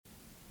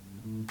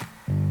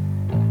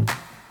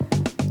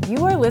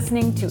You are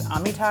listening to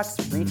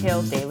OmniTalk's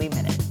Retail Daily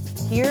Minute.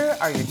 Here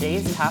are your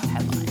day's top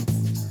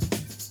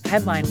headlines.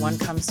 Headline 1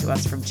 comes to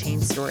us from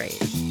Chain Store Age.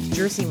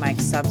 Jersey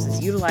Mike's Subs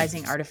is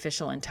utilizing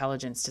artificial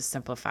intelligence to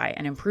simplify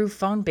and improve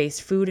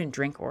phone-based food and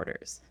drink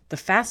orders. The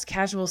fast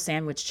casual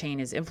sandwich chain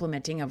is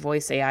implementing a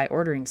voice AI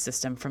ordering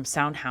system from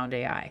SoundHound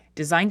AI,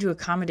 designed to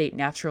accommodate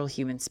natural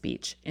human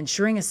speech,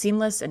 ensuring a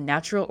seamless and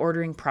natural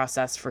ordering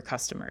process for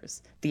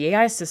customers. The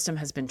AI system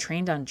has been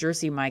trained on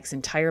Jersey Mike's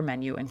entire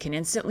menu and can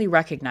instantly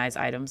recognize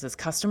items as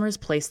customers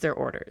place their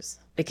orders.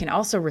 It can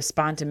also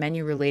respond to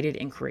menu-related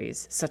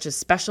inquiries, such as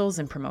specials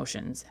and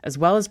promotions, as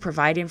well as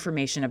provide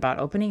information about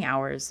opening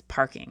hours,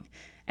 parking,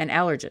 and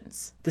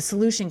allergens. The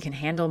solution can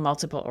handle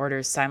multiple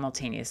orders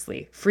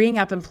simultaneously, freeing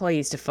up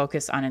employees to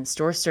focus on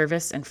in-store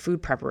service and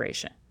food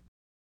preparation.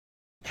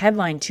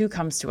 Headline 2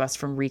 comes to us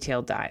from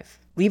Retail Dive.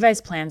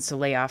 Levi's plans to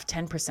lay off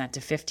 10% to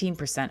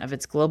 15% of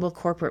its global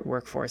corporate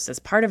workforce as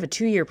part of a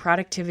 2-year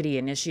productivity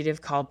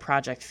initiative called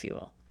Project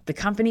Fuel. The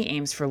company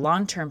aims for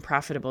long-term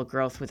profitable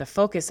growth with a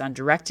focus on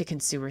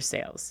direct-to-consumer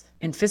sales.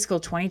 In fiscal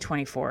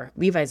 2024,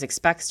 Levi's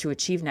expects to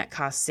achieve net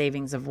cost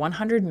savings of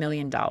 $100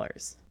 million.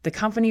 The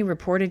company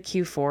reported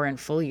Q4 and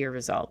full-year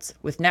results,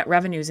 with net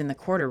revenues in the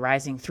quarter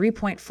rising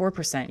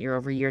 3.4%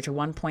 year-over-year to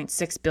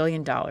 $1.6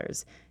 billion,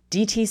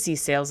 DTC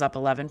sales up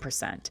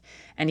 11%,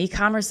 and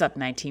e-commerce up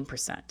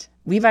 19%.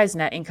 Levi's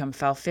net income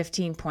fell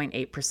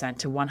 15.8%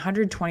 to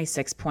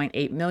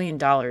 $126.8 million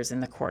in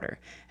the quarter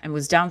and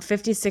was down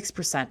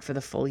 56% for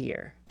the full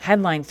year.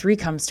 Headline 3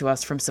 comes to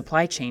us from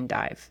Supply Chain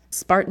Dive.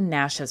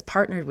 SpartanNash has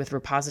partnered with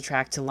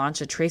ReposiTrak to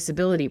launch a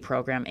traceability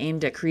program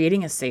aimed at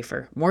creating a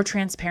safer, more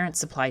transparent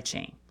supply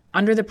chain.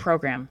 Under the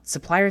program,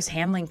 suppliers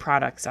handling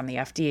products on the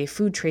FDA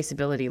food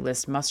traceability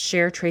list must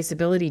share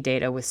traceability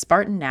data with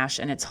SpartanNash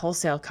and its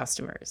wholesale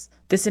customers.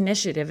 This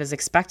initiative is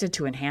expected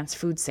to enhance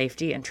food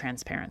safety and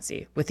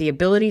transparency, with the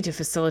ability to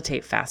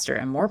facilitate faster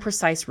and more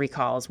precise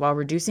recalls while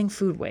reducing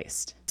food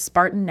waste.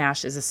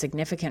 SpartanNash is a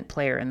significant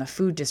player in the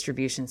food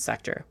distribution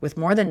sector, with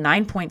more than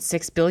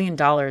 $9.6 billion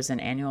in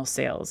annual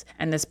sales,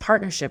 and this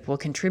partnership will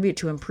contribute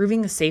to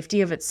improving the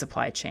safety of its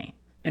supply chain.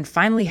 And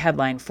finally,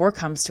 headline 4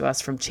 comes to us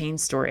from Chain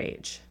Store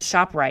Age.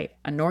 ShopRite,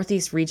 a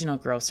Northeast regional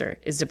grocer,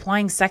 is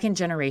deploying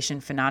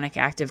second-generation Phononic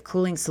Active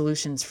Cooling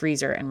Solutions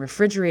freezer and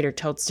refrigerator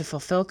totes to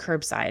fulfill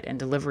curbside and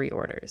delivery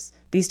orders.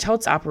 These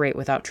totes operate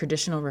without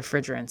traditional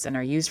refrigerants and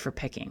are used for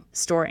picking,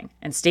 storing,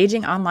 and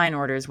staging online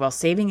orders while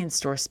saving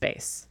in-store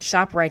space.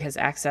 ShopRite has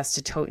access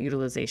to tote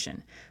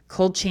utilization,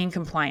 cold chain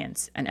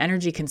compliance, and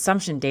energy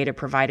consumption data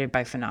provided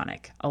by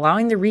Phononic,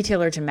 allowing the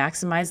retailer to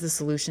maximize the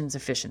solution's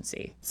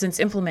efficiency. Since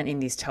implementing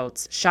these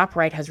totes,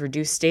 ShopRite has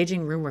reduced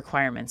staging room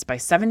requirements by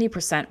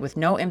 70% with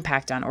no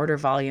impact on order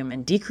volume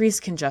and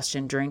decreased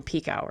congestion during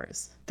peak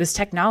hours. This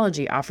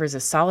technology offers a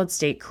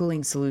solid-state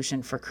cooling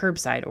solution for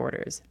curbside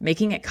orders,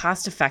 making it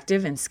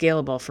cost-effective and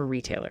scalable for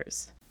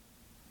retailers.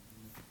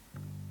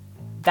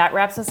 That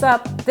wraps us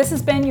up. This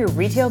has been your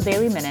Retail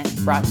Daily Minute,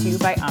 brought to you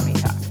by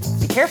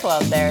OmniTalk. Be careful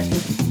out there.